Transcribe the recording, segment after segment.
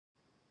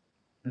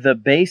The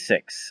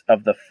basics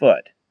of the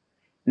foot.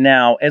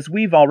 Now, as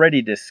we've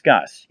already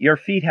discussed, your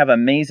feet have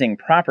amazing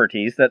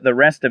properties that the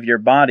rest of your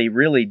body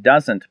really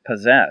doesn't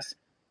possess.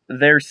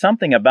 There's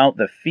something about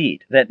the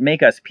feet that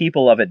make us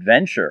people of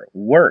adventure,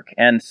 work,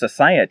 and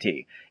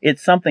society.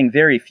 It's something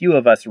very few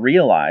of us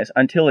realize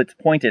until it's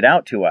pointed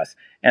out to us,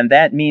 and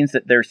that means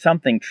that there's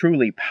something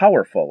truly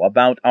powerful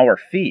about our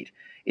feet.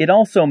 It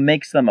also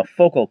makes them a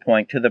focal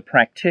point to the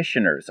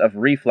practitioners of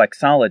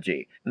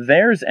reflexology.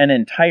 There's an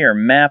entire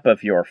map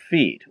of your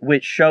feet,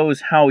 which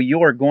shows how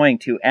you're going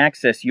to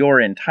access your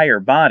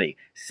entire body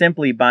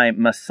simply by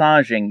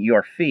massaging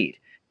your feet.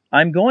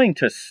 I'm going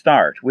to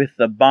start with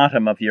the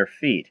bottom of your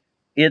feet.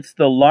 It's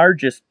the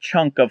largest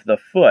chunk of the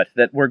foot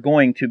that we're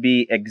going to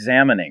be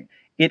examining.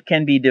 It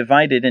can be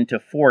divided into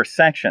 4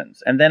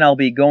 sections, and then I'll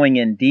be going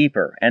in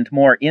deeper and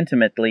more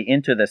intimately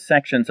into the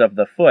sections of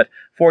the foot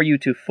for you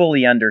to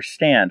fully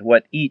understand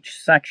what each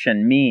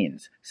section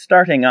means.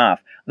 Starting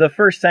off, the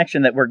first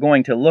section that we're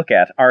going to look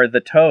at are the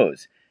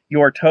toes.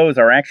 Your toes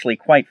are actually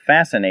quite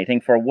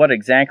fascinating for what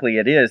exactly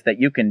it is that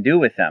you can do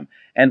with them,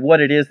 and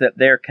what it is that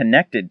they're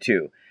connected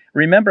to.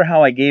 Remember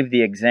how I gave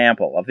the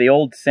example of the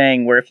old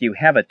saying where if you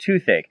have a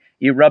toothache,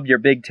 you rub your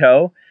big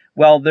toe?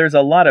 Well, there's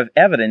a lot of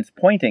evidence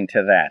pointing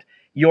to that.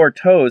 Your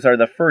toes are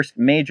the first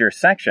major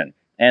section,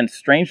 and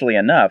strangely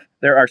enough,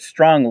 there are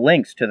strong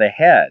links to the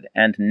head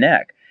and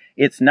neck.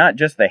 It's not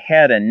just the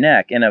head and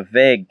neck in a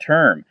vague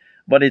term,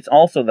 but it's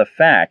also the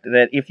fact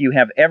that if you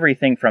have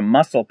everything from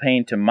muscle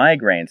pain to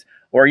migraines,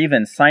 or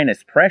even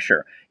sinus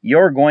pressure,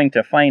 you're going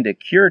to find a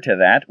cure to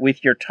that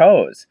with your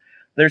toes.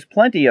 There's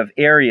plenty of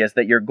areas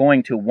that you're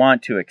going to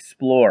want to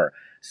explore,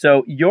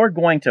 so you're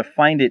going to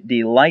find it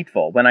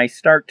delightful when I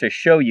start to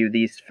show you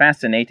these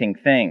fascinating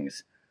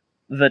things.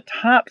 The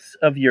tops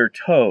of your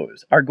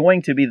toes are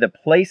going to be the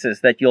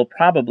places that you'll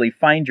probably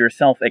find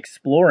yourself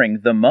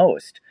exploring the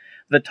most.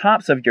 The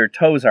tops of your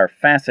toes are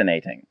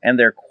fascinating, and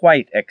they're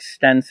quite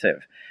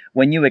extensive.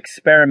 When you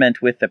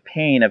experiment with the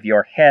pain of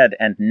your head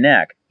and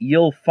neck,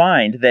 you'll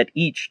find that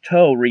each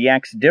toe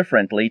reacts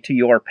differently to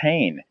your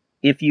pain.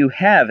 If you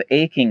have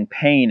aching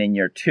pain in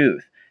your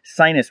tooth,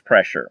 sinus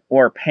pressure,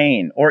 or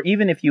pain, or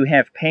even if you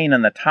have pain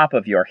on the top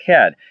of your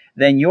head,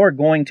 then you're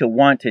going to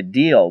want to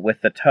deal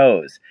with the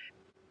toes.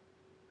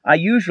 I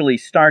usually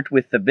start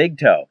with the big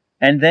toe,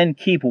 and then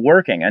keep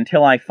working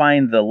until I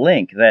find the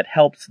link that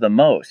helps the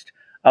most.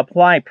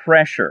 Apply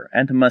pressure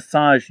and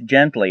massage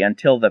gently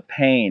until the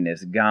pain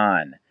is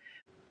gone.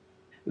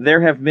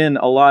 There have been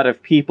a lot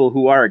of people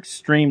who are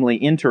extremely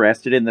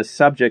interested in the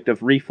subject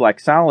of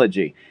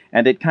reflexology,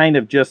 and it kind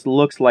of just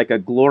looks like a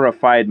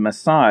glorified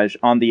massage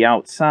on the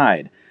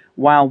outside.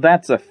 While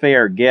that's a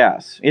fair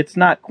guess, it's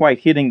not quite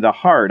hitting the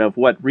heart of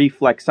what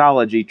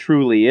reflexology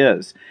truly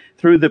is.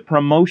 Through the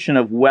promotion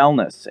of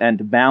wellness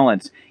and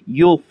balance,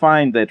 you'll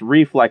find that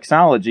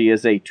reflexology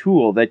is a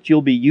tool that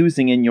you'll be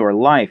using in your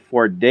life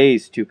for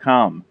days to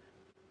come.